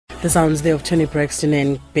The sounds there of Tony Braxton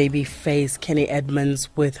and Babyface Kenny Edmonds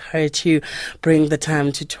with Hurt You bring the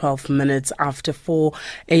time to 12 minutes after 4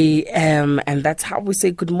 a.m. And that's how we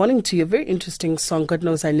say good morning to you. A very interesting song. God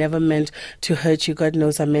knows I never meant to hurt you. God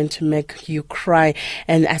knows I meant to make you cry.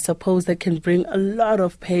 And I suppose that can bring a lot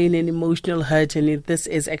of pain and emotional hurt. And this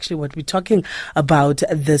is actually what we're talking about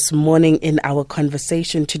this morning in our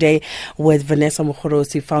conversation today with Vanessa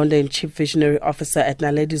Mogorosi, founder and chief visionary officer at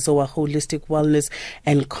Naledi Wholistic Wellness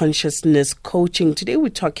and Consciousness Coaching. Today we're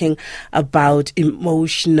talking about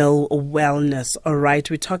emotional wellness. All right,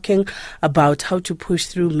 we're talking about how to push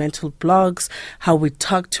through mental blocks, how we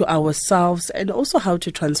talk to ourselves, and also how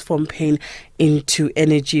to transform pain into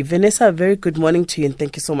energy. Vanessa, a very good morning to you, and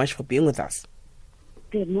thank you so much for being with us.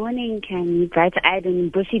 Good morning, Kenny, bright-eyed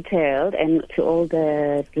and bushy-tailed, and to all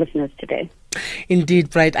the listeners today. Indeed,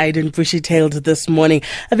 bright-eyed and bushy-tailed this morning.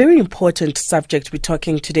 A very important subject. We're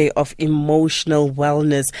talking today of emotional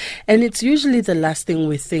wellness. And it's usually the last thing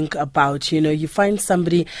we think about. You know, you find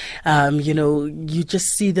somebody, you just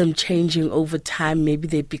see them changing over time. Maybe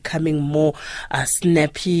they're becoming more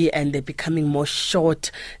snappy, and they're becoming more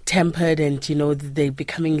short-tempered, and, they're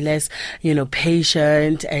becoming less,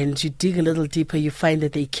 patient. And you dig a little deeper, you find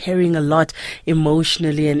that they're carrying a lot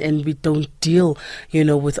emotionally, and we don't deal,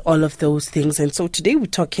 with all of those things. And so today we're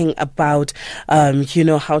talking about,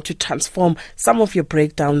 how to transform some of your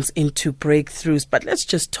breakdowns into breakthroughs. But let's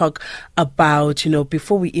just talk about,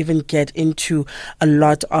 before we even get into a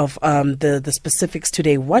lot of the specifics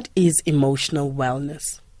today, what is emotional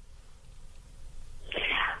wellness?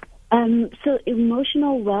 So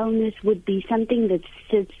emotional wellness would be something that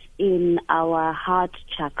sits in our heart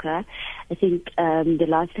chakra. I think the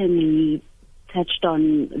last time we touched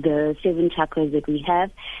on the 7 chakras that we have,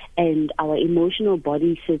 and our emotional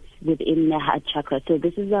body sits within the heart chakra. So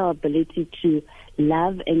this is our ability to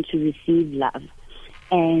love and to receive love.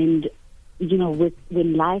 And,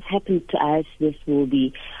 when life happens to us, this will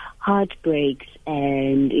be heartbreaks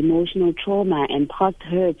and emotional trauma and past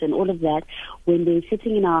hurts and all of that. When they're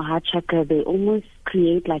sitting in our heart chakra, they almost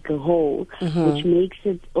create like a hole, which makes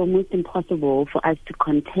it almost impossible for us to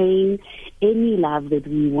contain any love that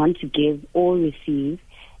we want to give or receive.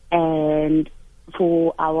 And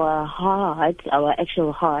for our heart, our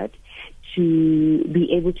actual heart, to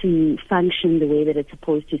be able to function the way that it's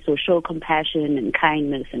supposed to, so show compassion and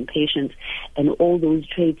kindness and patience and all those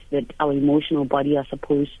traits that our emotional body are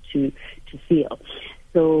supposed to feel.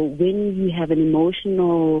 So when you have an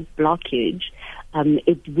emotional blockage,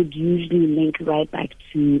 it would usually link right back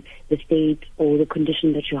to the state or the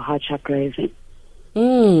condition that your heart chakra is in.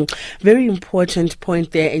 Very important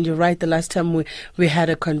point there. And you're right, the last time we had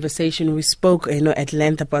a conversation, we spoke, at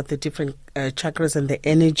length about the different chakras and the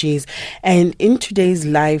energies. And in today's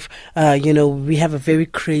life, we have a very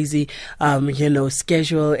crazy,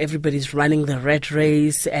 schedule. Everybody's running the rat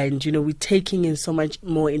race, and, we're taking in so much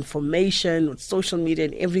more information with social media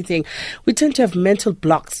and everything. We tend to have mental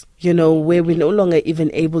blocks, where we're no longer even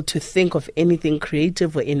able to think of anything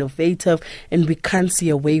creative or innovative, and we can't see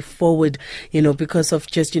a way forward, because of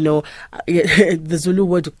just, the Zulu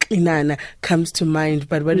word "inana" comes to mind.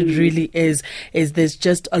 But what it really is there's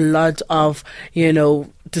just a lot of,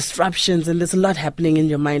 disruptions, and there's a lot happening in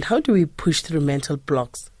your mind. How do we push through mental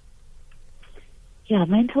blocks? Yeah,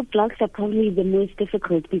 mental blocks are probably the most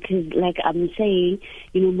difficult because, like I'm saying,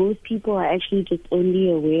 most people are actually just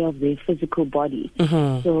only aware of their physical body.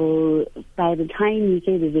 So by the time you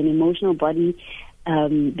say there's an emotional body,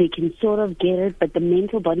 they can sort of get it, but the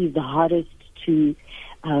mental body is the hardest to,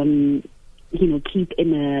 keep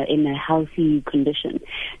in a healthy condition.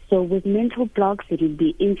 So with mental blocks, it would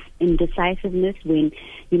be indecisiveness when,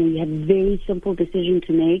 you have a very simple decision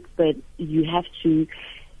to make, but you have to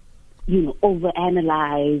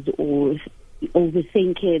overanalyze or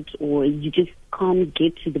overthink it, or you just can't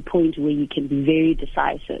get to the point where you can be very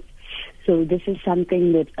decisive. So this is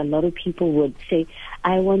something that a lot of people would say,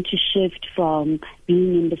 I want to shift from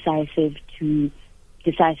being indecisive to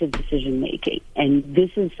decisive decision making. And this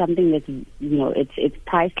is something that's, it's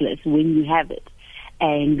priceless when you have it.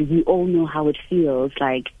 And we all know how it feels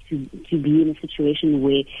like to be in a situation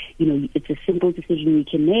where, it's a simple decision you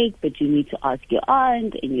can make, but you need to ask your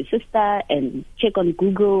aunt and your sister and check on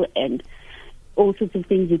Google and all sorts of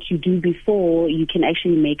things that you do before you can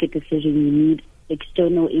actually make a decision. You need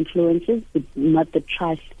external influences, but not the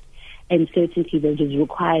trust and certainty that is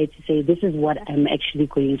required to say, this is what I'm actually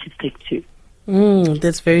going to stick to.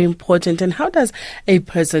 That's very important. And how does a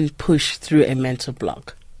person push through a mental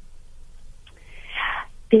block?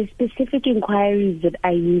 There's specific inquiries that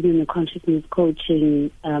I use in the consciousness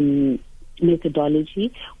coaching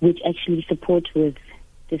methodology, which actually support with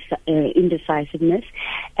indecisiveness.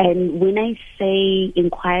 And when I say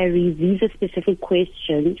inquiries, these are specific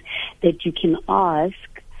questions that you can ask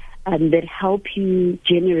that help you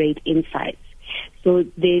generate insights. So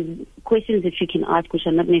there's questions that you can ask which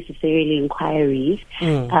are not necessarily inquiries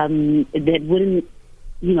that wouldn't,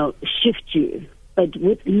 shift you. But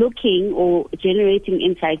with looking or generating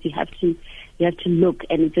insights, you have to look,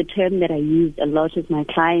 and it's a term that I use a lot with my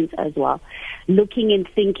clients as well. Looking and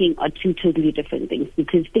thinking are two totally different things,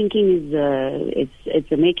 because thinking is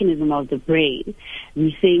it's a mechanism of the brain.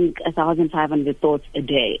 We think 1,500 thoughts a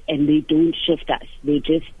day, and they don't shift us. They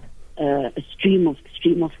just a stream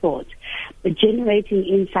of thoughts. But generating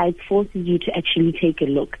insights forces you to actually take a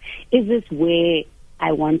look. Is this where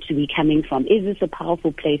I want to be coming from? Is this a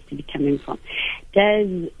powerful place to be coming from?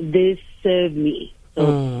 Does this serve me?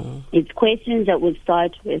 So it's questions that would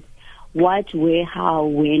start with what, where, how,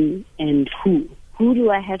 when, and who. Who do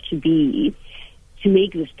I have to be to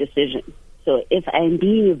make this decision? So if I'm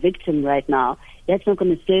being a victim right now, that's not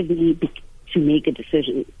going to serve me to make a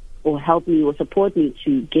decision or help me or support me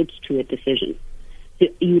to get to a decision. So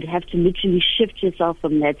you'd have to literally shift yourself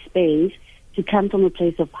from that space to come from a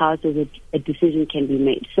place of power so that a decision can be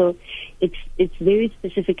made. So it's very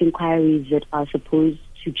specific inquiries that are supposed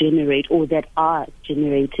to generate or that are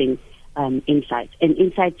generating insights. And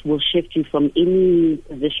insights will shift you from any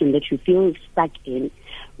position that you feel stuck in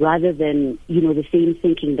rather than, the same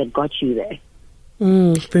thinking that got you there.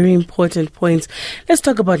 Very important points. Let's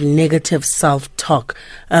talk about negative self-talk.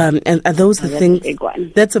 And those are things.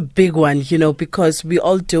 That's a big one, because we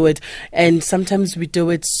all do it. And sometimes we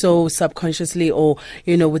do it so subconsciously or,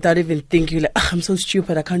 without even thinking, like, I'm so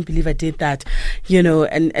stupid. I can't believe I did that,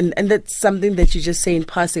 and that's something that you just say in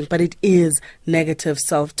passing, but it is negative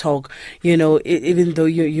self-talk, even though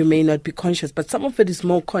you may not be conscious, but some of it is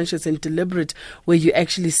more conscious and deliberate, where you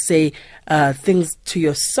actually say things to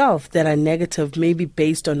yourself that are negative, maybe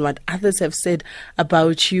based on what others have said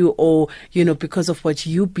about you or, because of what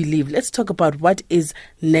you believe. Let's talk about what is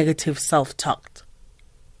negative self-talk.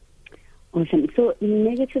 Awesome. So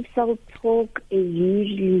negative self-talk is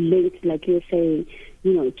usually linked, like you're saying,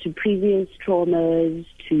 to previous traumas,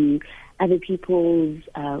 to other people's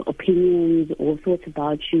opinions or thoughts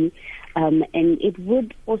about you. And it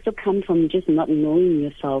would also come from just not knowing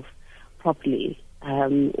yourself properly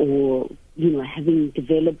or, having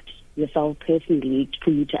developed yourself personally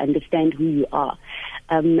for you to understand who you are.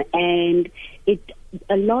 And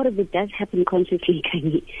a lot of it does happen consciously,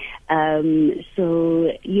 Kanye. So,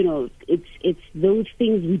 it's those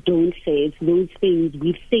things we don't say. It's those things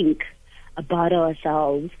we think about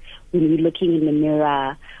ourselves when we're looking in the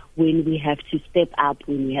mirror, when we have to step up,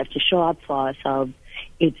 when we have to show up for ourselves.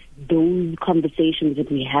 It's those conversations that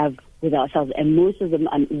we have with ourselves. And most of them,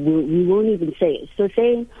 we won't even say it. So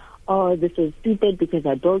saying, oh, this was stupid because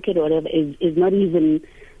I broke it or whatever, is not even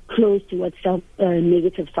close to what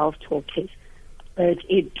negative self-talk is. But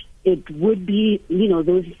it would be,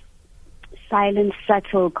 those silent,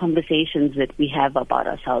 subtle conversations that we have about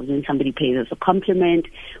ourselves. When somebody pays us a compliment,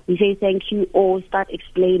 we say thank you or start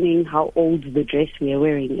explaining how old the dress we are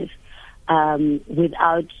wearing is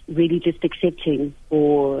without really just accepting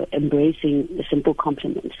or embracing a simple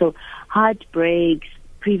compliment. So heartbreaks,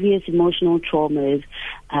 previous emotional traumas,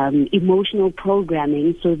 emotional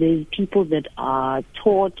programming. So there's people that are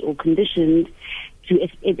taught or conditioned to,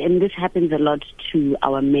 and this happens a lot to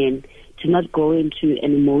our men, to not go into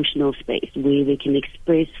an emotional space where they can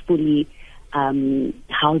express fully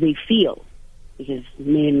how they feel. Because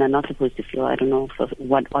men are not supposed to feel, I don't know for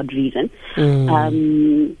what odd reason.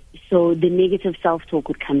 So the negative self-talk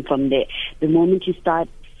would come from there. The moment you start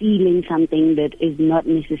feeling something that is not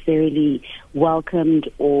necessarily welcomed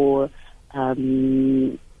or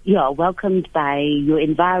welcomed by your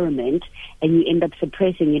environment, and you end up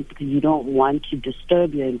suppressing it because you don't want to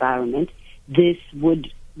disturb your environment, this would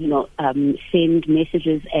send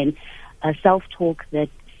messages and self-talk that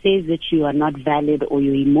says that you are not valid or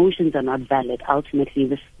your emotions are not valid. Ultimately,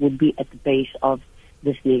 this would be at the base of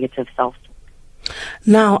this negative self-talk.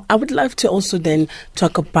 Now, I would like to also then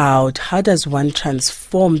talk about how does one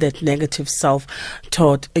transform that negative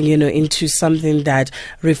self-talk, into something that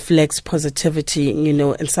reflects positivity,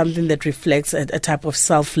 and something that reflects a type of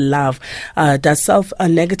self-love. Does a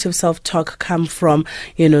negative self-talk come from,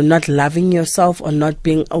 not loving yourself or not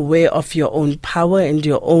being aware of your own power and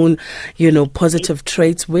your own, positive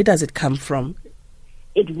traits? Where does it come from?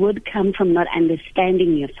 It would come from not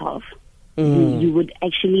understanding yourself. You would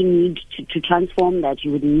actually need to transform that.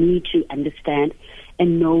 You would need to understand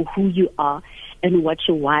and know who you are and what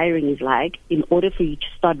your wiring is like in order for you to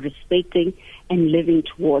start respecting and living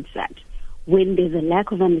towards that. when there's a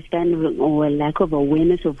lack of understanding or a lack of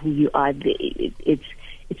awareness of who you are, it's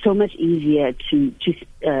so much easier to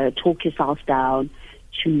talk yourself down,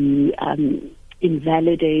 to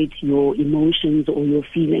invalidate your emotions or your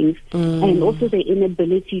feelings, and also the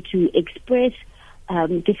inability to express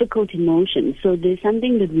difficult emotions. So there's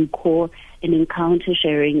something that we call an encounter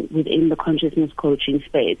sharing within the consciousness coaching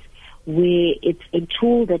space, where it's a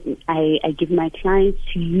tool that I give my clients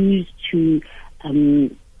to use to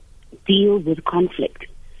deal with conflict.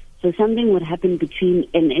 So something would happen between,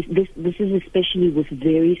 and this is especially with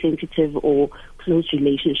very sensitive or close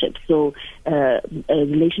relationships. So a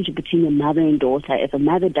relationship between a mother and daughter. If a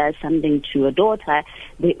mother does something to a daughter,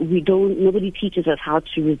 nobody teaches us how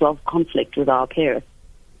to resolve conflict with our parents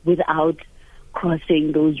without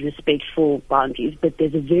crossing those respectful boundaries. But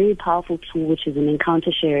there's a very powerful tool, which is an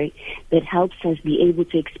encounter sharing, that helps us be able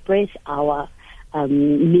to express our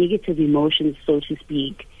negative emotions, so to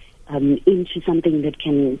speak, into something that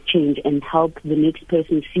can change and help the next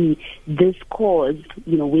person see this caused,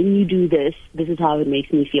 when you do this, this is how it makes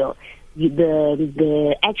me feel.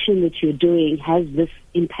 The action that you're doing has this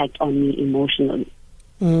impact on me emotionally.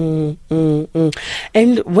 And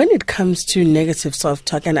when it comes to negative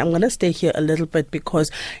self-talk, and I'm going to stay here a little bit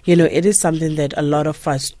because, it is something that a lot of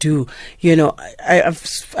us do.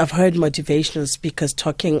 I've heard motivational speakers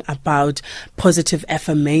talking about positive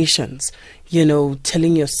affirmations,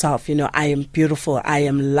 telling yourself, I am beautiful, I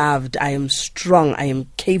am loved, I am strong, I am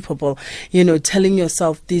capable, telling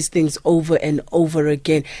yourself these things over and over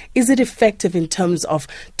again. Is it effective in terms of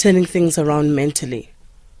turning things around mentally?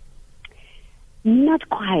 Not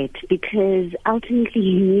quite, because ultimately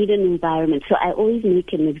you need an environment. So I always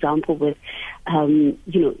make an example with,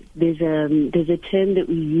 there's a term that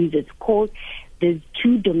we use. It's called, there's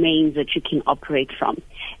 2 domains that you can operate from.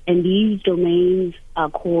 And these domains are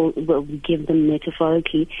called, well, we give them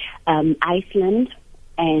metaphorically, Iceland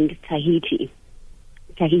and Tahiti.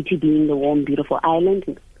 Tahiti being the warm, beautiful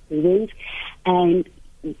island, and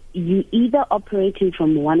you either operating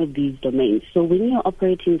from one of these domains. So when you're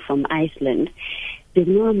operating from Iceland, there's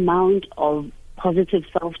no amount of positive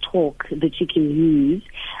self-talk that you can use.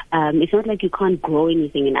 It's not like you can't grow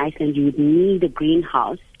anything in Iceland. You would need a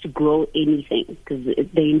greenhouse to grow anything because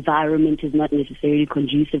the environment is not necessarily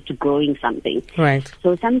conducive to growing something. Right.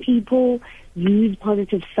 So some people use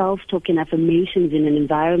positive self-talk and affirmations in an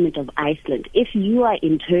environment of Iceland. If you are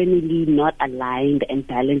internally not aligned and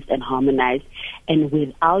balanced and harmonized, and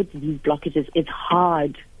without these blockages, it's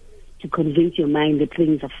hard to convince your mind that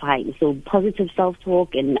things are fine. So positive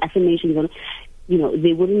self-talk and affirmations,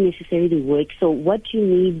 they wouldn't necessarily work. So what you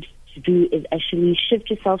need to do is actually shift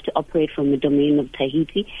yourself to operate from the domain of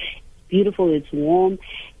Tahiti. Beautiful, it's warm.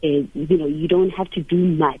 You don't have to do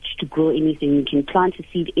much to grow anything. You can plant a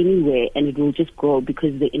seed anywhere and it will just grow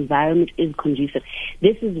because the environment is conducive.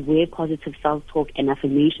 This is where positive self-talk and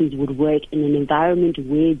affirmations would work in an environment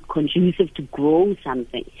where it's conducive to grow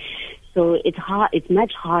something. So it's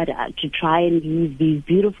much harder to try and use these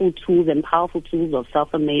beautiful tools and powerful tools of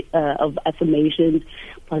of affirmations,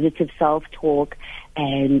 positive self-talk,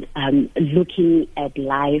 and looking at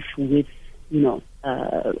life with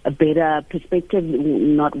a better perspective,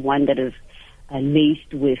 not one that is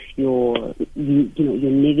laced with your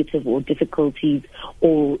negative or difficulties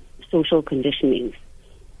or social conditionings.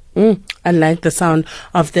 I like the sound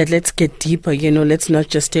of that. Let's get deeper, let's not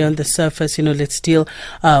just stay on the surface, let's deal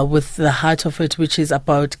with the heart of it, which is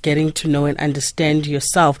about getting to know and understand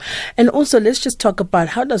yourself. And also, let's just talk about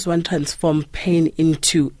how does one transform pain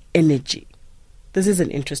into energy? This is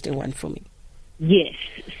an interesting one for me. Yes.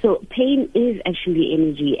 So pain is actually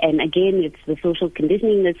energy. And again, it's the social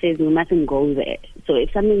conditioning that says we mustn't go there. So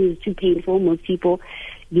if something is too painful, most people,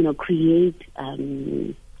 create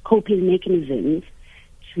coping mechanisms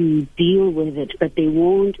to deal with it, but they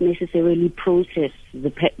won't necessarily process the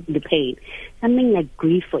pain. Something like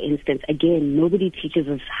grief, for instance, again, nobody teaches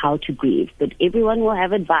us how to grieve, but everyone will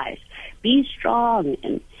have advice. Be strong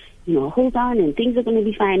and, hold on and things are going to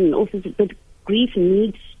be fine. And also, but grief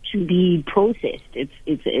needs to be processed. It's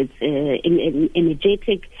an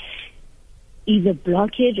energetic either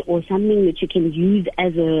blockage or something that you can use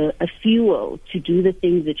as a fuel to do the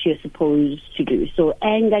things that you're supposed to do. So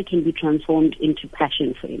anger can be transformed into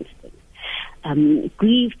passion, for instance.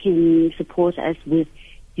 Grief can support us with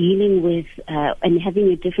dealing with and having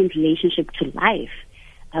a different relationship to life.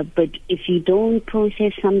 But if you don't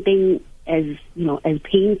process something as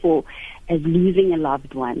painful as losing a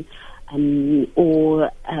loved one,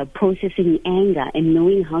 or processing anger and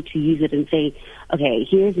knowing how to use it and say, okay,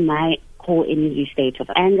 here's my core energy state of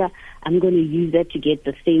anger. I'm going to use that to get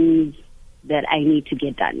the things that I need to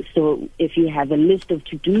get done. So if you have a list of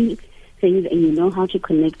to-do things and you know how to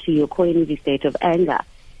connect to your core energy state of anger,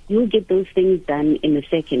 you'll get those things done in a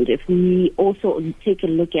second. If we also take a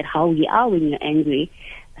look at how we are when you're angry,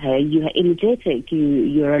 you are energetic,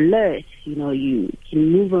 you're alert, you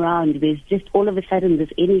can move around. There's just all of a sudden this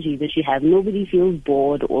energy that you have. Nobody feels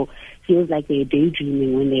bored or feels like they're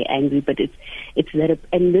daydreaming when they're angry, but it's that,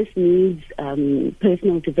 and this needs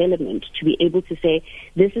personal development to be able to say,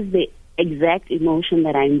 this is the exact emotion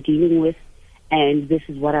that I'm dealing with, and this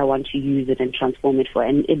is what I want to use it and transform it for.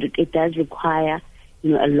 And it does require,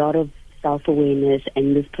 a lot of self-awareness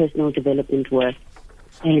and this personal development work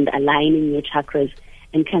and aligning your chakras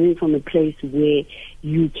and coming from a place where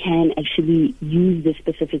you can actually use the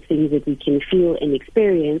specific things that we can feel and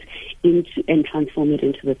experience into and transform it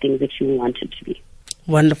into the things that you want it to be.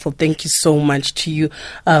 Wonderful. Thank you so much to you,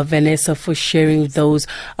 Vanessa, for sharing those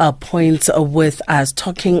points with us,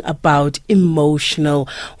 talking about emotional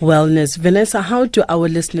wellness. Vanessa, how do our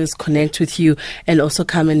listeners connect with you and also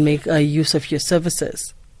come and make use of your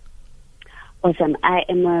services? Awesome. I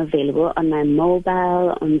am available on my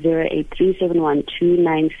mobile on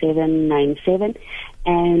 0837129797.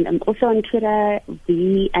 And I'm also on Twitter,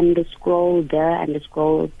 _the_Donna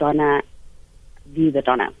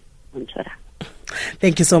on Twitter.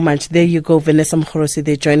 Thank you so much. There you go, Vanessa Mogorosi.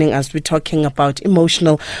 They're joining us. We're talking about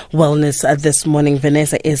emotional wellness this morning.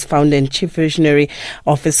 Vanessa is founder and chief visionary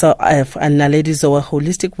officer of Naledi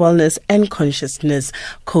Wholistic Wellness and Consciousness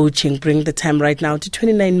Coaching. Bring the time right now to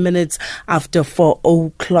 29 minutes after 4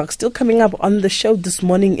 o'clock. Still coming up on the show this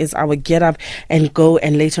morning is our Get Up and Go.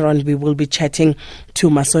 And later on, we will be chatting to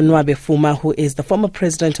Masonwabe Fuma, who is the former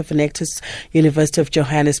president of Anectis University of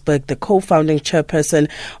Johannesburg, the co-founding chairperson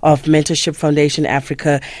of Mentorship Foundation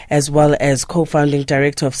Africa, as well as co-founding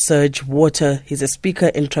director of Surge Water. He's a speaker,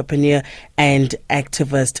 entrepreneur, and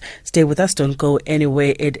activist. Stay with us. Don't go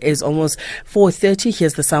anywhere. It is almost 4:30.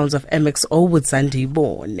 Here's the sounds of MXO with Zandi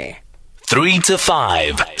Bone. 3 to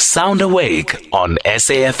 5. Sound Awake on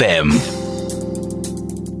SAFM.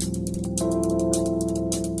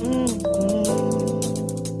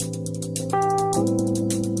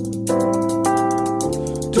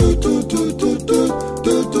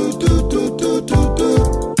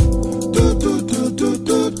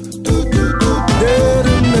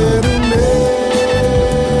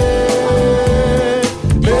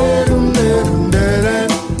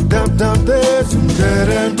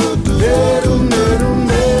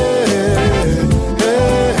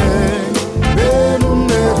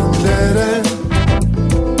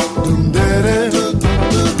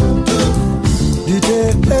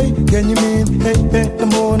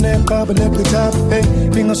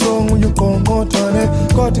 Being a song when you come on it,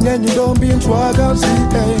 cutting and you don't be in swagger, see,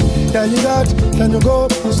 hey, yeah, you got, can you go,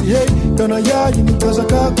 see, hey, gonna yeah, you because I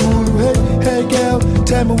got cool, hey, girl,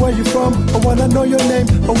 tell me where you from, I wanna know your name,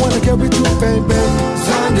 I wanna get with you, baby.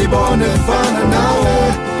 Sandy born and fun and now,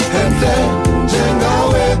 and then,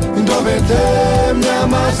 Jengawe, Indobete,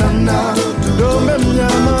 Yamasana, Domem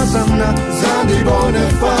Yamasana, Sandy born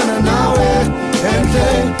and fun and now, and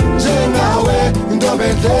then, Jengawe,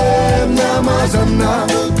 Indobete, Yamasana,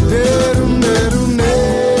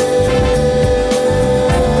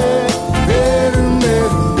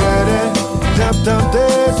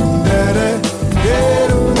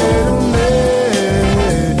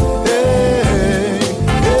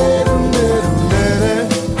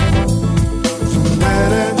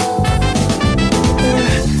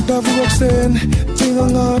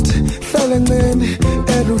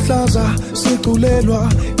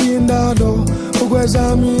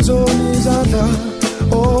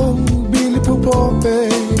 oh, Billy Popo,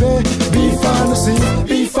 baby, be fantasy,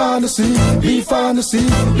 be fantasy, be fantasy,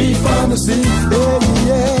 be fantasy,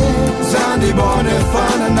 yeah. Zandi born and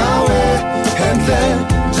fun and now, and then,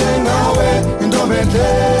 Jengawe, Indobete,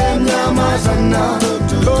 Yamasana,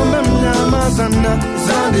 Domem Yamasana,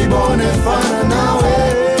 Zandi born and fun and now,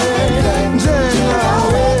 and then,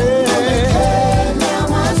 Jengawe.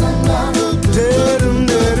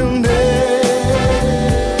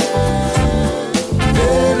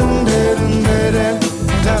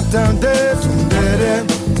 Down there,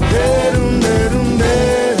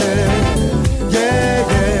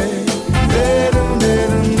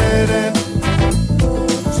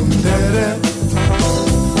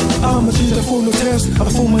 I'm a cheetah full of test, I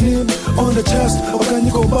fool my name on the chest. Can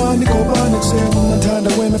you go by, and say, I'm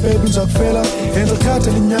when my baby's up fella, and the cat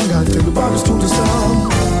and Yanga, till the bodies to the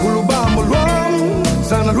sound. Ulubam,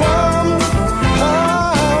 Sana Ram,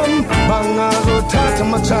 Bangazo, Tata,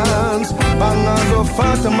 my chance. Bangazo,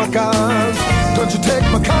 Fata, my guns. Don't you take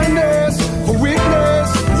my kindness for weakness?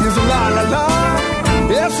 Here's a la la la.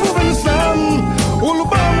 Yes, woman, the sun.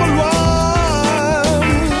 Ulubam,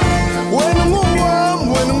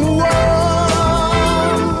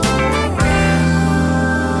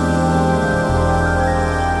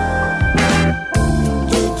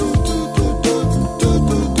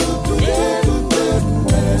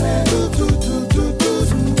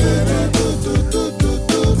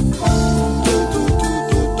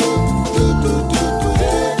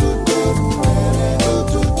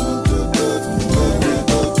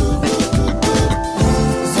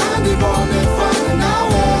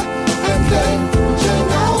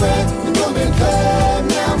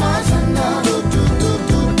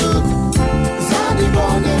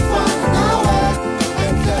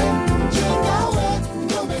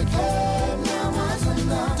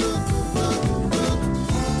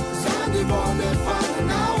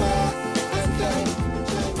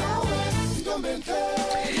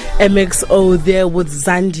 MXO there with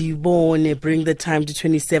Zandi Bone. Bring the time to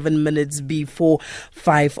 27 minutes before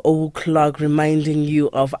 5 o'clock, reminding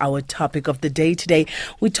you of our topic of the day today.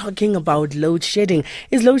 We're talking about load shedding.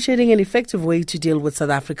 Is load shedding an effective way to deal with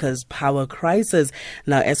South Africa's power crisis?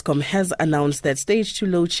 Now, Eskom has announced that stage 2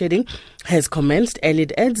 load shedding has commenced, and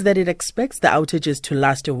it adds that it expects the outages to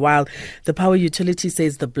last a while. The power utility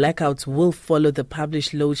says the blackouts will follow the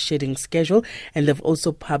published load shedding schedule, and they've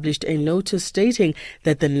also published a notice stating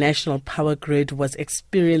that the national power grid was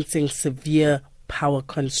experiencing severe power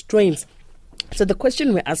constraints. So the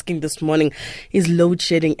question we're asking this morning is load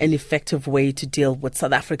shedding an effective way to deal with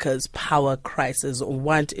South Africa's power crisis?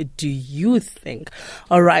 What do you think?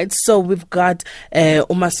 All right, so we've got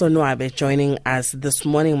Umasonwabe joining us this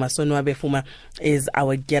morning. Umasonwabe Fuma is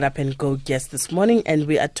our Get Up and Go guest this morning, and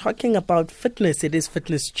we are talking about fitness. It is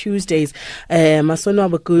Fitness Tuesdays.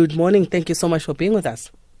 Masonwabe, good morning. Thank you so much for being with us.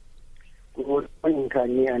 Good morning,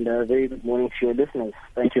 Kanye, and a very good morning to your listeners.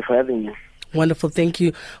 Thank you for having me. Wonderful. Thank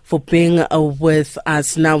you for being with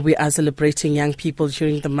us. Now we are celebrating young people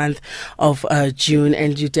during the month of June,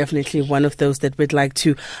 and you're definitely one of those that we'd like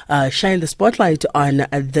to shine the spotlight on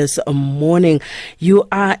this morning. You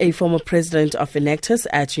are a former president of Enactus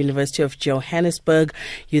at University of Johannesburg.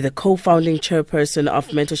 You're the co-founding chairperson of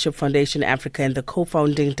Mentorship Foundation Africa and the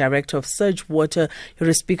co-founding director of Surge Water. You're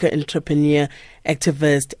a speaker, entrepreneur,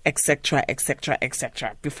 activist, etc., etc.,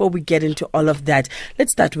 etc. Before we get into all of that,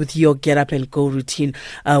 let's start with your Get Up and Go routine.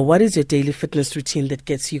 What is your daily fitness routine that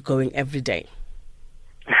gets you going every day?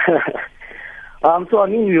 We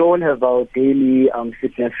all have our daily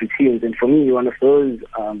fitness routines, and for me, one of those,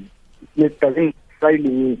 it doesn't necessarily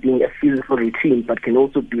mean being a physical routine, but can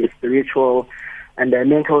also be a spiritual and a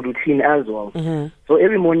mental routine as well. Mm-hmm. So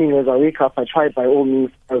every morning as I wake up, I try by all means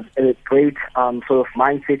of a great sort of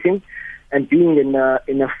mind setting, and being in a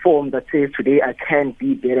form that says today I can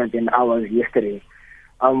be better than I was yesterday.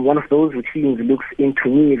 One of those routines looks into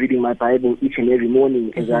me reading my Bible each and every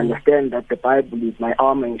morning, as I understand that the Bible is my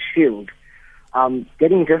armor and shield.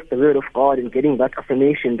 Getting just the word of God and getting that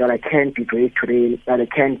affirmation that I can be great today, that I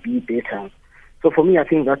can be better. So for me, I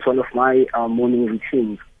think that's one of my morning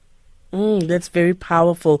routines. That's very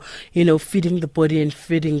powerful, feeding the body and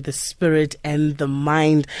feeding the spirit and the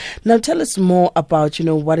mind. Now tell us more about,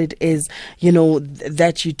 what it is,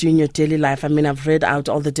 that you do in your daily life. I mean, I've read out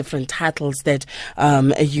all the different titles that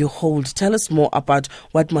you hold. Tell us more about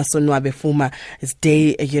what Masonwabe Fuma's day,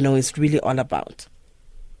 is really all about.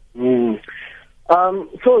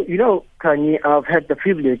 Kanye, I've had the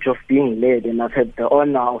privilege of being led, and I've had the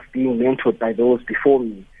honor of being mentored by those before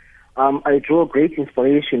me. I draw great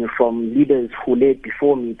inspiration from leaders who led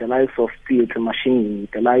before me, the likes of Theodore Machini,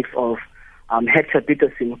 the likes of Hector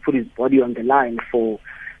Peterson, who put his body on the line for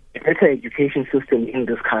a better education system in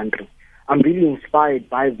this country. I'm really inspired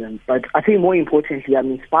by them, but I think more importantly,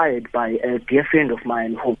 I'm inspired by a dear friend of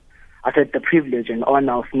mine who I've had the privilege and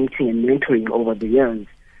honor of meeting and mentoring over the years.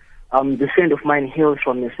 This friend of mine hails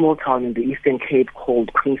from a small town in the Eastern Cape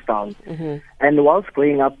called Queenstown. Mm-hmm. And whilst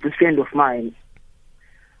growing up, this friend of mine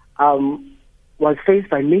was faced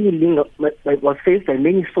by many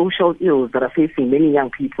social ills that are facing many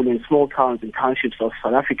young people in small towns and townships of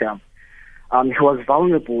South Africa. He was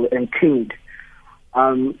vulnerable and timid.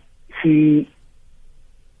 He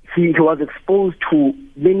was exposed to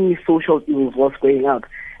many social ills whilst growing up.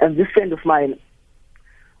 And this friend of mine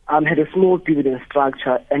had a small dividend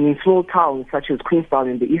structure, and in small towns such as Queenstown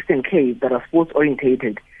in the Eastern Cape that are sports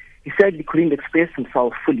orientated, he said he couldn't express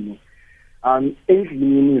himself fully. In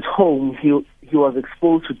his home, he was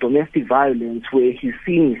exposed to domestic violence, where he's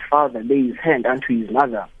seen his father lay his hand onto his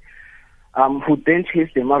mother, who then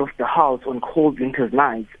chased them out of the house on cold winter's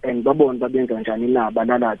nights. And at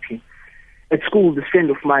school, this friend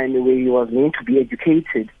of mine, where he was meant to be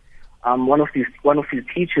educated, one of his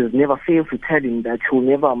teachers never failed to tell him that he will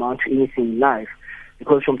never amount to anything in life,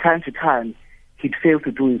 because from time to time he'd fail to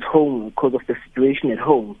do his homework because of the situation at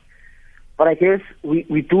home. But I guess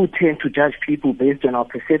we do tend to judge people based on our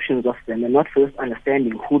perceptions of them, and not first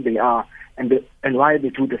understanding who they are and why they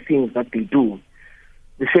do the things that they do.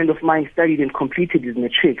 This friend of mine studied and completed his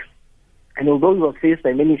matric, and although he was faced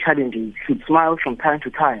by many challenges, he'd smile from time to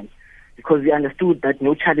time because he understood that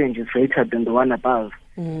no challenge is greater than the one above.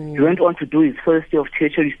 He went on to do his first year of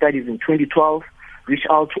tertiary studies in 2012, reached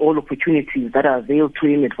out to all opportunities that are available to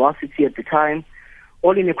him at varsity at the time,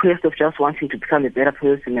 all in a quest of just wanting to become a better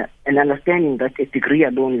person and understanding that a degree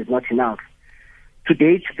alone is not enough. To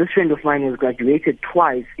date, this friend of mine has graduated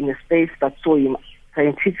twice in a space that saw him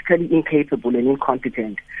scientifically incapable and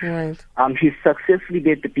incompetent. Right. He's successfully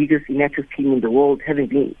led the biggest inactive team in the world, having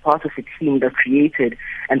been part of a team that created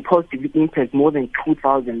and positively impacted more than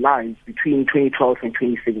 2,000 lives between 2012 and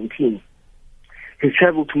 2017. He's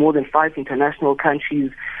traveled to more than 5 international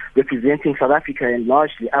countries, representing South Africa and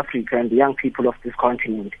largely Africa and the young people of this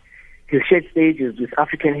continent. He's shared stages with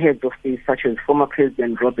African heads of state such as former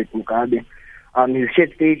President Robert Mugabe. He's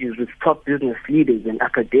shared stages with top business leaders and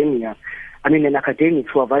academics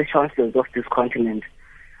who are vice chancellors of this continent.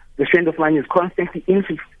 This friend of mine is constantly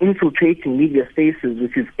infiltrating media spaces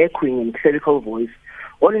with his echoing and clerical voice,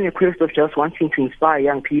 all in a quest of just wanting to inspire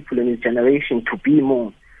young people in his generation to be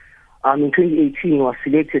more. In 2018, he was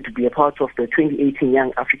selected to be a part of the 2018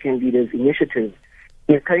 Young African Leaders Initiative.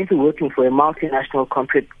 He is currently working for a multinational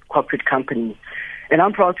corporate company. And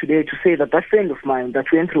I'm proud today to say that friend of mine that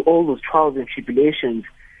went through all those trials and tribulations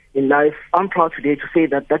in life, I'm proud today to say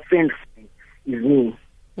that friend is me.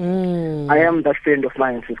 I am that friend of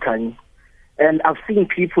mine, Siskani. And I've seen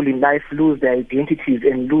people in life lose their identities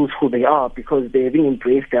and lose who they are because they haven't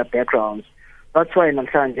embraced their backgrounds. That's why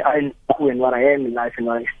Namhlanje I know who and what I am in life and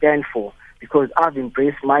what I stand for, because I've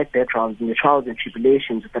embraced my background and the trials and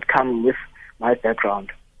tribulations that come with my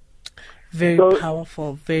background. Very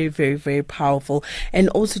powerful, very, very, very powerful. And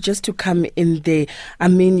also just to come in there,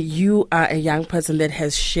 you are a young person that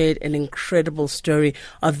has shared an incredible story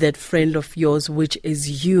of that friend of yours, which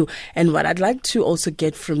is you. And what I'd like to also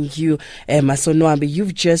get from you, Masonwambi,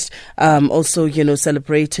 you've just also,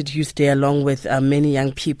 celebrated Youth Day along with many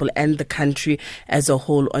young people and the country as a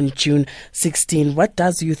whole on June 16. What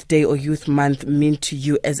does Youth Day or Youth Month mean to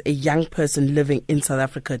you as a young person living in South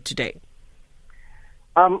Africa today?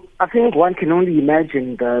 I think one can only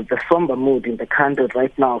imagine the somber mood in the country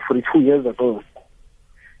right now 42 years ago.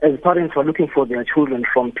 As parents were looking for their children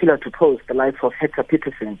from pillar to post, the likes of Hector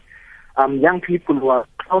Peterson, young people who are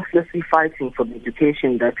selflessly fighting for the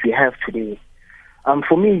education that we have today.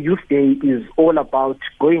 For me, Youth Day is all about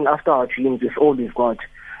going after our dreams with all we've got,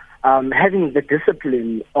 having the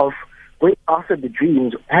discipline of going after the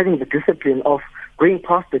dreams, having the discipline of going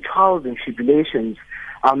past the trials and tribulations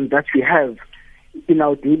that we have in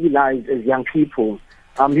our daily lives as young people.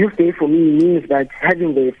 Youth Day for me means that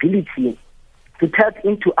having the ability to tap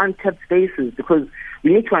into untapped spaces, because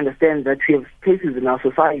we need to understand that we have spaces in our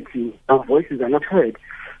society, our voices are not heard.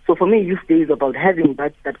 So for me, Youth Day is about having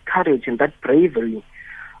that courage and that bravery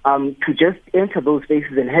to just enter those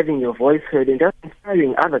spaces and having your voice heard and just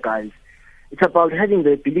inspiring other guys. It's about having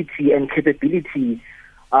the ability and capability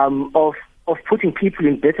of putting people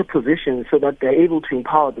in better positions so that they're able to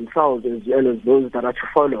empower themselves as well as those that are to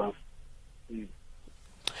follow.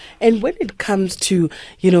 And when it comes to,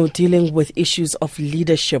 dealing with issues of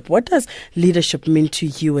leadership, what does leadership mean to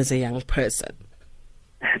you as a young person?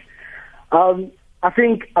 I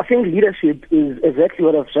think leadership is exactly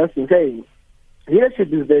what I've just been saying.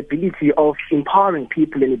 Leadership is the ability of empowering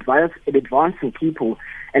people and advancing people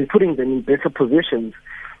and putting them in better positions.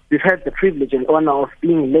 We've had the privilege and honor of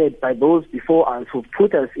being led by those before us who've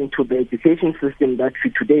put us into the education system that we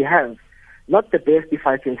today have. Not the best, if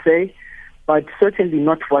I can say, but certainly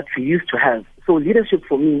not what we used to have. So leadership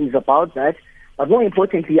for me is about that. But more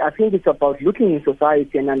importantly, I think it's about looking in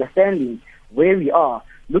society and understanding where we are,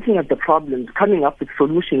 looking at the problems, coming up with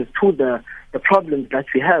solutions to the problems that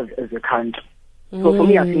we have as a country. So for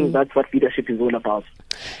me, I think that's what leadership is all about.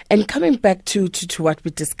 And coming back to what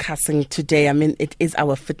we're discussing today, it is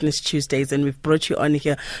our Fitness Tuesdays, and we've brought you on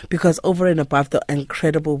here because over and above the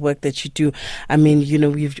incredible work that you do,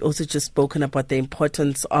 we've also just spoken about the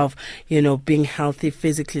importance of, being healthy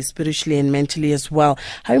physically, spiritually, and mentally as well.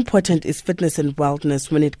 How important is fitness and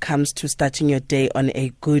wellness when it comes to starting your day on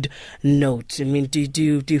a good note? Do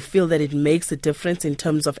you feel that it makes a difference in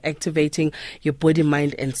terms of activating your body,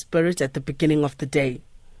 mind, and spirit at the beginning of the day?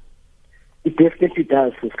 It definitely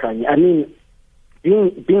does, Siskani.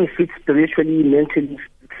 Being fit spiritually, mentally,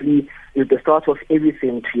 physically is the start of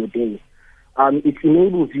everything to your day. It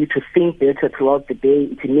enables you to think better throughout the day.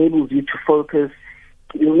 It enables you to focus.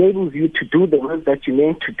 It enables you to do the work that you're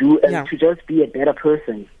meant to do and to just be a better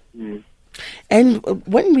person. And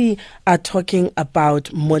when we are talking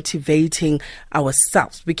about motivating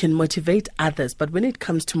ourselves, we can motivate others. But when it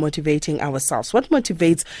comes to motivating ourselves, what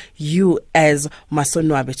motivates you as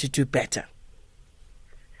Masonwabe to do better?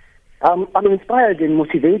 I'm inspired and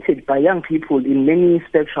motivated by young people in many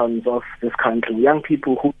spectrums of this country. Young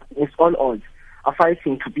people who, against all odds, are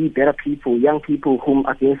fighting to be better people. Young people whom,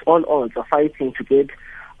 against all odds, are fighting to get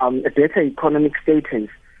a better economic status.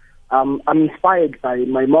 I'm inspired by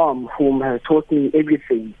my mom, whom has taught me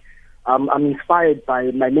everything. I'm inspired by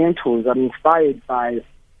my mentors. I'm inspired by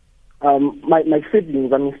my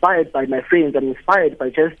siblings. I'm inspired by my friends. I'm inspired by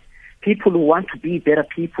just people who want to be better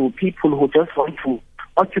people who just want to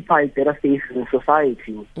occupy better spaces in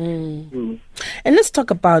society. And let's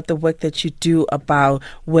talk about the work that you do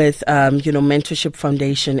with Mentorship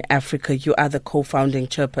Foundation Africa. You are the co-founding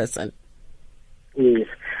chairperson. Yes.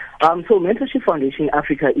 So Mentorship Foundation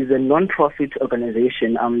Africa is a non-profit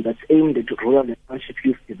organization that's aimed at rural and township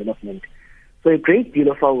youth development. So a great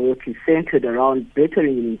deal of our work is centered around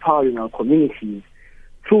bettering and empowering our communities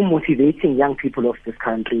through motivating young people of this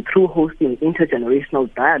country, through hosting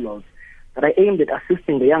intergenerational dialogues that are aimed at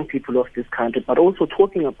assisting the young people of this country, but also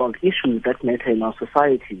talking about issues that matter in our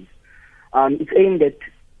societies. It's aimed at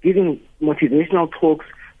giving motivational talks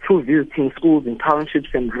through visiting schools in townships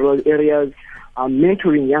and rural areas,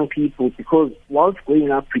 mentoring young people, because whilst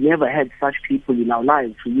growing up, we never had such people in our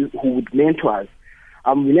lives who would mentor us.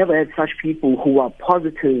 We never had such people who are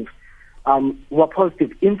positive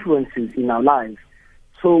influences in our lives.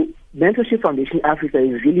 So Mentorship Foundation Africa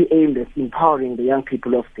is really aimed at empowering the young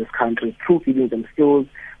people of this country through giving them skills,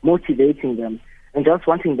 motivating them, and just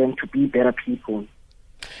wanting them to be better people.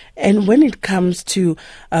 And when it comes to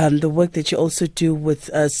the work that you also do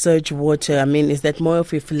with Surge Water, is that more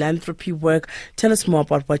of a philanthropy work? Tell us more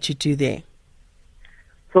about what you do there.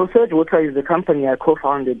 So Surge Water is the company I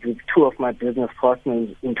co-founded with two of my business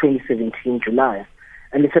partners in 2017, July.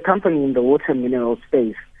 And it's a company in the water mineral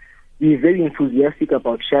space. We're very enthusiastic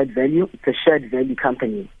about shared value. It's a shared value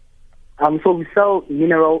company. So we sell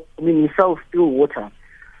we sell still water.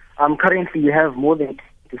 Currently, we have more than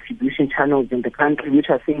distribution channels in the country, which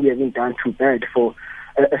I think we haven't done too bad for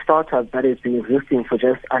a startup that has been existing for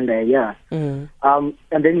just under a year. And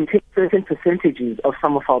then we take certain percentages of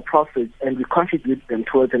some of our profits and we contribute them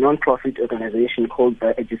towards a non-profit organization called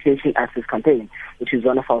the Education Access Campaign, which is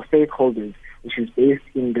one of our stakeholders, which is based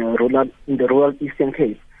in the rural Eastern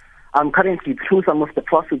Cape. Currently, through some of the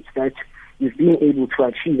profits that we've been able to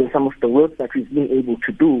achieve and some of the work that we've been able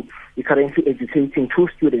to do, we're currently educating two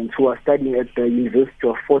students who are studying at the University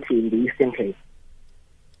of Fort Hare in the Eastern Cape.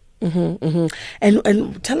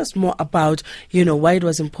 And tell us more about, why it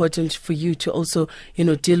was important for you to also,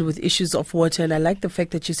 deal with issues of water. And I like the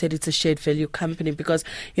fact that you said it's a shared value company because,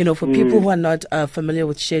 for people who are not familiar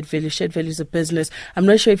with shared value is a business. I'm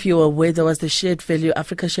not sure if you were aware there was the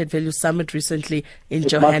Africa Shared Value Summit recently in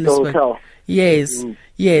Johannesburg.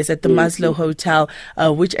 Yes, at the Maslow Hotel,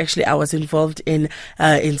 which actually I was involved in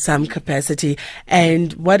some capacity.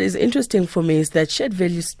 And what is interesting for me is that shared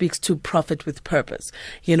value speaks to profit with purpose.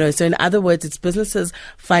 So in other words, it's businesses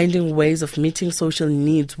finding ways of meeting social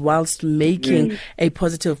needs whilst making a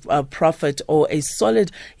positive profit or a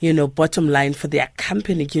solid, bottom line for their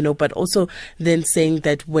company, but also then saying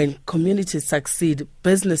that when communities succeed,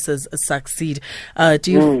 businesses succeed.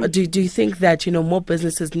 Do you think that, more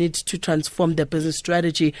businesses need to transform their business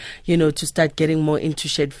strategy, to start getting more into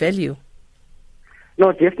shared value?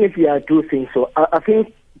 No, definitely I do think so. I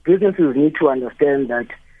think businesses need to understand that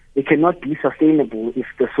they cannot be sustainable if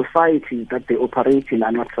the societies that they operate in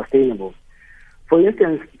are not sustainable. For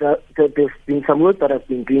instance, there's been some work that I've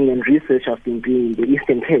been doing and research I've been doing in the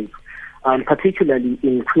Eastern Cape, particularly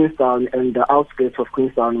in Queenstown and the outskirts of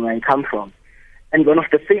Queenstown where I come from. And one of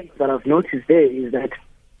the things that I've noticed there is that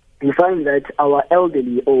you find that our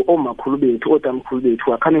elderly or Makulubet or Damkulubet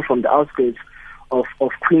who are coming from the outskirts of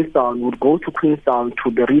Queenstown would go to Queenstown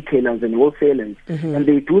to the retailers and wholesalers and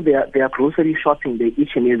they do their grocery shopping there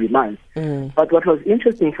each and every month. But what was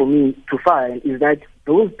interesting for me to find is that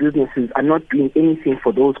those businesses are not doing anything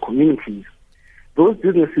for those communities. Those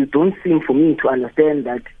businesses don't seem for me to understand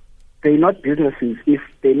that they're not businesses if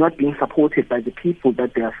they're not being supported by the people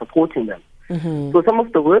that they are supporting them. So some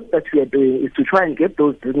of the work that we are doing is to try and get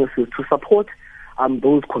those businesses to support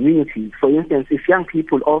those communities. For instance, if young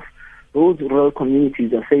people of those rural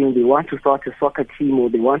communities are saying they want to start a soccer team or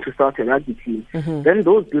they want to start a rugby team, then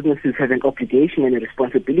those businesses have an obligation and a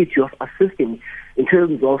responsibility of assisting in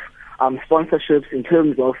terms of sponsorships, in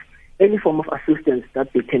terms of any form of assistance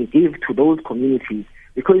that they can give to those communities.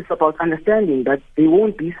 Because it's about understanding that they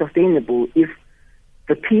won't be sustainable if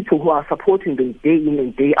the people who are supporting them day in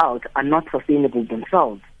and day out are not sustainable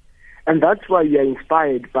themselves. And that's why we are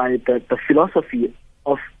inspired by the philosophy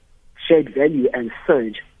of shared value and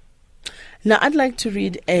Surge. Now, I'd like to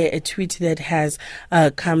read a tweet that has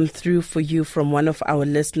come through for you from one of our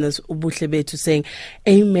listeners, Ubutlebetu, saying,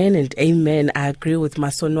 "Amen and amen. I agree with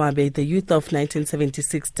Masonwabe. The youth of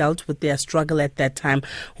 1976 dealt with their struggle at that time.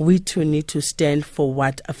 We too need to stand for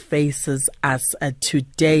what faces us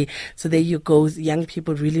today." So there you go, young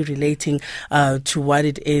people really relating to what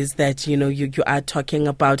it is that you are talking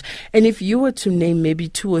about. And if you were to name maybe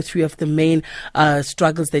 2 or 3 of the main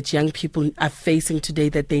struggles that young people are facing today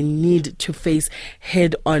that they need to face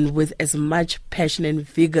head on with as much passion and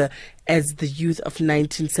vigor as the youth of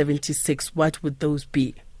 1976, what would those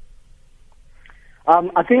be?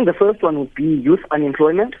 I think the first one would be youth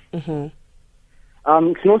unemployment. Mm-hmm.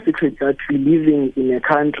 It's no secret that we're living in a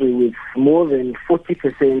country with more than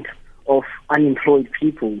 40% of unemployed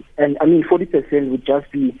people. And I mean, 40% would just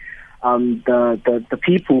be the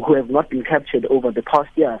people who have not been captured over the past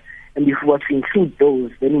year. And if we were to include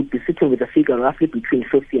those, then we'd be sitting with a figure roughly between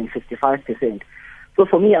 50 and 55%. So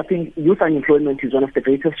for me, I think youth unemployment is one of the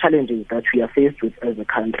greatest challenges that we are faced with as a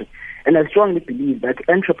country. And I strongly believe that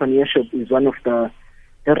entrepreneurship is one of the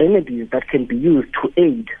remedies that can be used to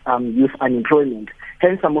aid youth unemployment.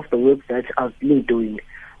 Hence some of the work that I've been doing,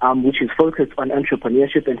 which is focused on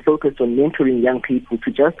entrepreneurship and focused on mentoring young people to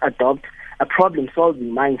just adopt a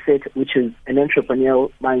problem-solving mindset, which is an entrepreneurial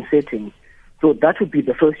mindsetting. So that would be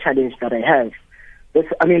the first challenge that I have.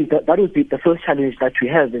 That would be the first challenge that we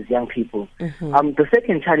have as young people. Mm-hmm. The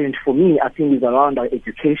second challenge for me, I think, is around our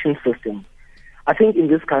education system. I think in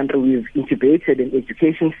this country we've incubated an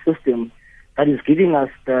education system that is giving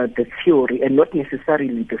us the theory and not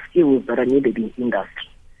necessarily the skills that are needed in industry.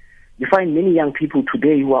 You find many young people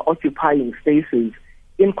today who are occupying spaces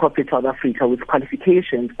in corporate South Africa with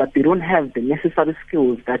qualifications, but they don't have the necessary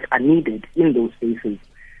skills that are needed in those spaces.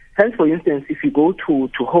 Hence, for instance, if you go to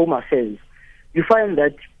Home Affairs, you find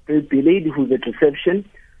that the lady who's at reception,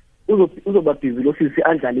 there's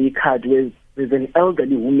an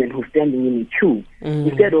elderly woman who's standing in a queue,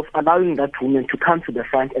 instead of allowing that woman to come to the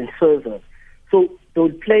front and serve her. So they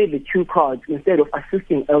would play the queue cards instead of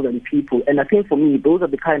assisting elderly people. And I think for me, those are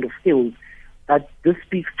the kind of skills that this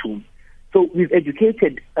speaks to. So we've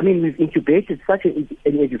incubated such an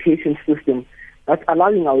education system that's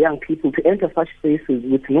allowing our young people to enter such spaces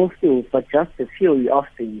with no skills, but just the theory of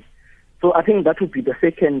things. So I think that would be the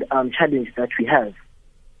second challenge that we have.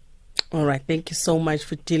 All right. Thank you so much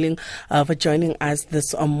for for joining us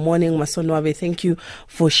this morning, Masonwabe. Thank you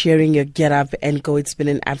for sharing your get up and go. It's been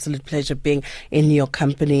an absolute pleasure being in your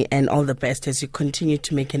company, and all the best as you continue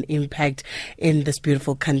to make an impact in this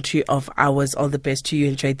beautiful country of ours. All the best to you.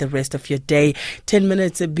 Enjoy the rest of your day. 10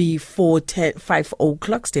 minutes before 5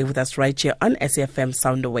 o'clock. Stay with us right here on SAFM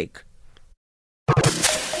Sound Awake.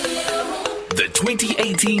 The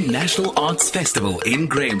 2018 National Arts Festival in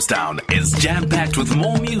Grahamstown is jam-packed with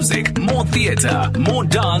more music, more theatre, more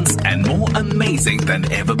dance, and more amazing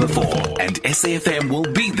than ever before. And SAFM will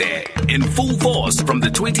be there in full force from the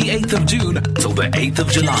 28th of June till the 8th of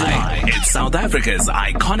July. It's South Africa's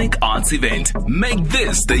iconic arts event. Make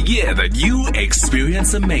this the year that you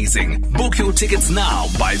experience amazing. Book your tickets now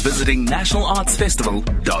by visiting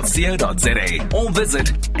nationalartsfestival.co.za or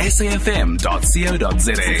visit safm.co.za.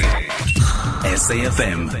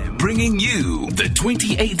 SAFM, bringing you the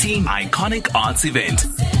 2018 Iconic Arts Event.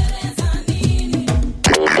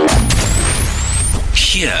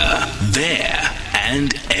 Here, there,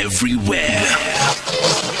 and everywhere.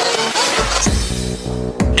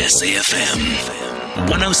 SAFM,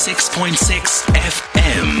 106.6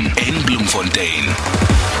 FM in Bloemfontein.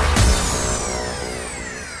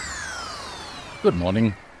 Good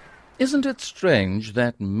morning. Isn't it strange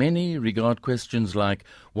that many regard questions like,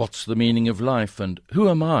 what's the meaning of life and who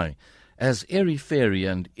am I, as airy-fairy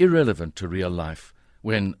and irrelevant to real life,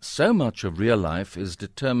 when so much of real life is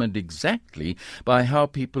determined exactly by how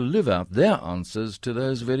people live out their answers to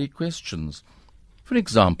those very questions? For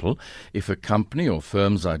example, if a company or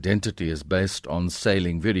firm's identity is based on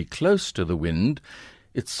sailing very close to the wind,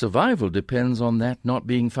 its survival depends on that not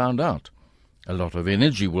being found out. A lot of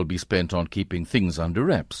energy will be spent on keeping things under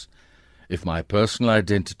wraps. If my personal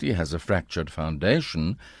identity has a fractured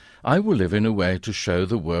foundation, I will live in a way to show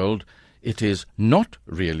the world it is not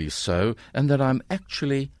really so and that I'm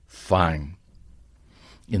actually fine.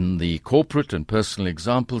 In the corporate and personal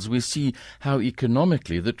examples, we see how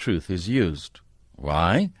economically the truth is used.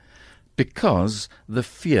 Why? Because the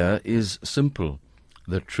fear is simple.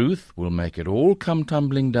 The truth will make it all come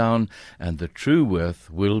tumbling down, and the true worth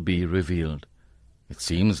will be revealed. It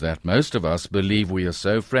seems that most of us believe we are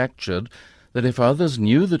so fractured that if others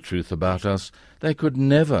knew the truth about us, they could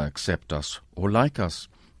never accept us or like us.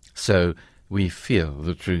 So we fear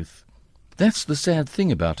the truth. That's the sad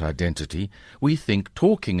thing about identity. We think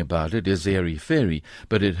talking about it is airy-fairy,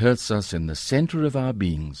 but it hurts us in the center of our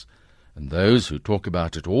beings. And those who talk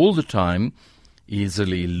about it all the time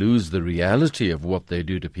easily lose the reality of what they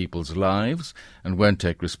do to people's lives and won't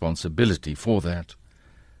take responsibility for that.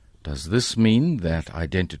 Does this mean that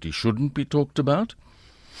identity shouldn't be talked about?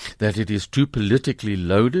 That it is too politically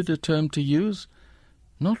loaded a term to use?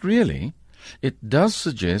 Not really. It does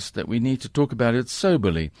suggest that we need to talk about it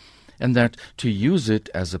soberly, and that to use it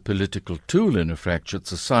as a political tool in a fractured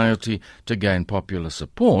society to gain popular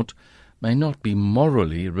support may not be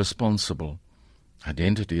morally responsible.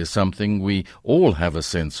 Identity is something we all have a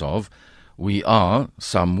sense of. We are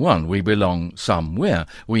someone. We belong somewhere.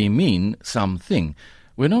 We mean something.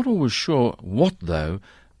 We're not always sure what, though,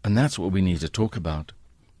 and that's what we need to talk about.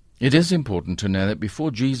 It is important to know that before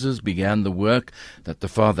Jesus began the work that the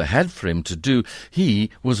Father had for him to do, he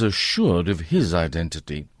was assured of his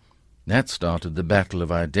identity. That started the battle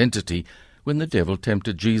of identity when the devil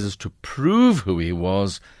tempted Jesus to prove who he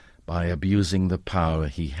was by abusing the power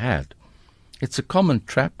he had. It's a common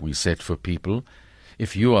trap we set for people.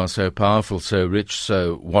 If you are so powerful, so rich,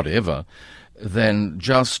 so whatever, then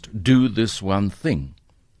just do this one thing.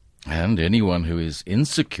 And anyone who is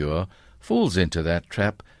insecure falls into that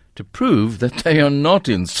trap to prove that they are not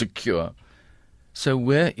insecure. So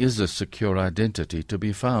where is a secure identity to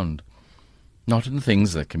be found? Not in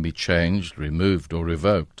things that can be changed, removed, or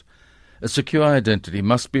revoked. A secure identity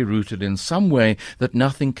must be rooted in some way that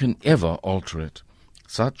nothing can ever alter it.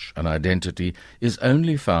 Such an identity is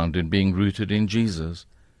only found in being rooted in Jesus.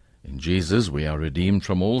 In Jesus we are redeemed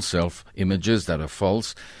from all self-images that are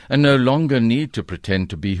false and no longer need to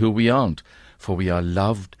pretend to be who we aren't, for we are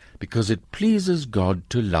loved because it pleases God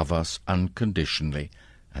to love us unconditionally,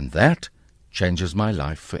 and that changes my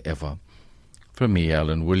life forever. From me,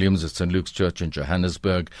 Alan Williams, at St. Luke's Church in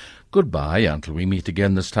Johannesburg, goodbye until we meet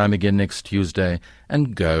again this time again next Tuesday,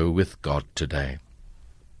 and go with God today.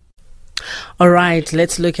 All right,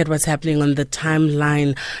 let's look at what's happening on the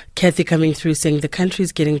timeline. Kathy coming through saying the country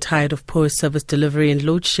is getting tired of poor service delivery and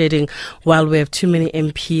load shedding, while we have too many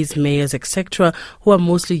MPs, mayors, etc., who are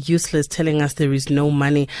mostly useless, telling us there is no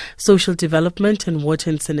money. Social development and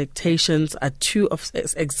water and sanitation are two of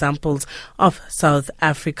examples of South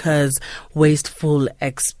Africa's wasteful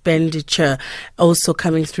expenditure. Also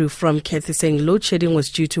coming through from Kathy saying load shedding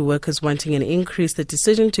was due to workers wanting an increase. The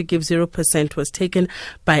decision to give 0% was taken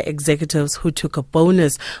by executives who took a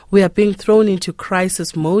bonus. We are being thrown into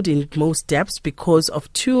crisis mode in most depths because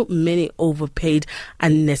of too many overpaid,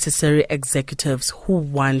 unnecessary executives who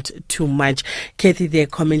want too much. Kathy there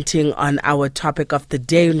commenting on our topic of the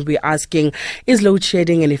day, and we're asking, is load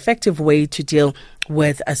shedding an effective way to deal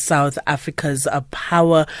with South Africa's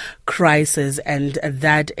power crisis? And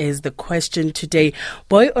that is the question today.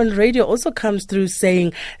 Boy on Radio also comes through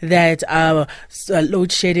saying that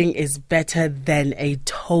load shedding is better than a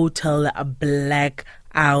total black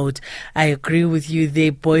out. I agree with you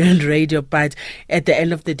there, Boy on Radio, but at the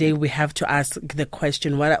end of the day we have to ask the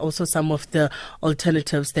question, what are also some of the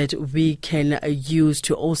alternatives that we can use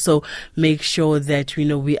to also make sure that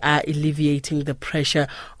we are alleviating the pressure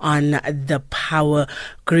on the power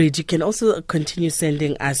grid. You can also continue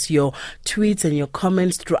sending us your tweets and your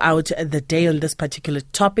comments throughout the day on this particular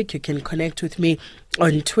topic. You can connect with me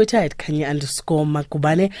on Twitter at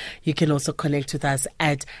Kanya_Makubane. You can also connect with us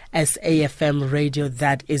at SAFM Radio.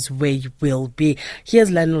 That is where you will be. Here's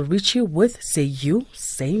Lionel Richie with Say You,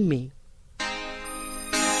 Say Me.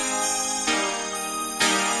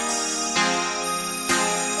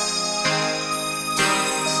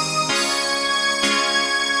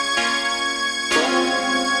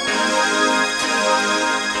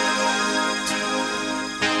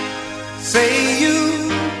 Say you,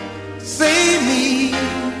 say me,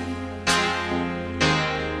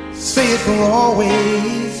 say it for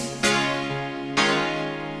always.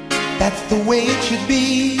 That's the way it should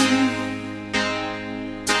be.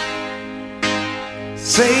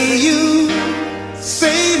 Say you,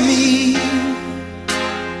 say me,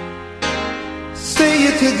 say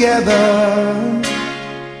it together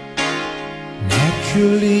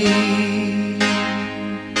naturally.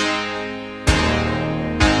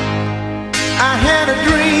 I had a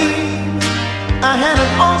dream, I had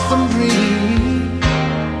an awesome dream.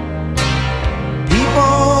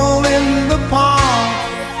 People in the park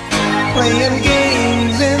playing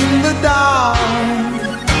games in the dark,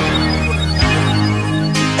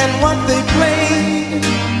 and what they played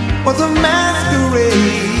was a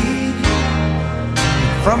masquerade.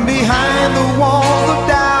 From behind the walls of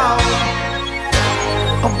doubt,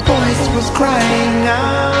 a voice was crying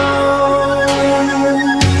out.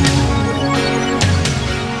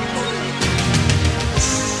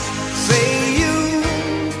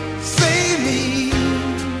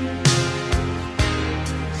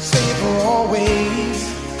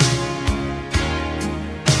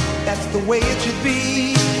 the way it should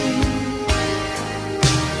be.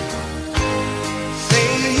 Say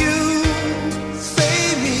you, say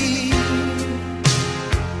me,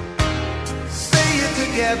 say it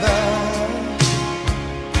together,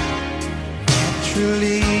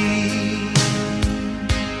 naturally.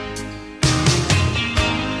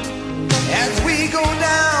 As we go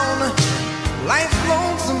down life's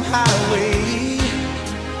lonesome highway,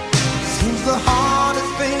 seems the heart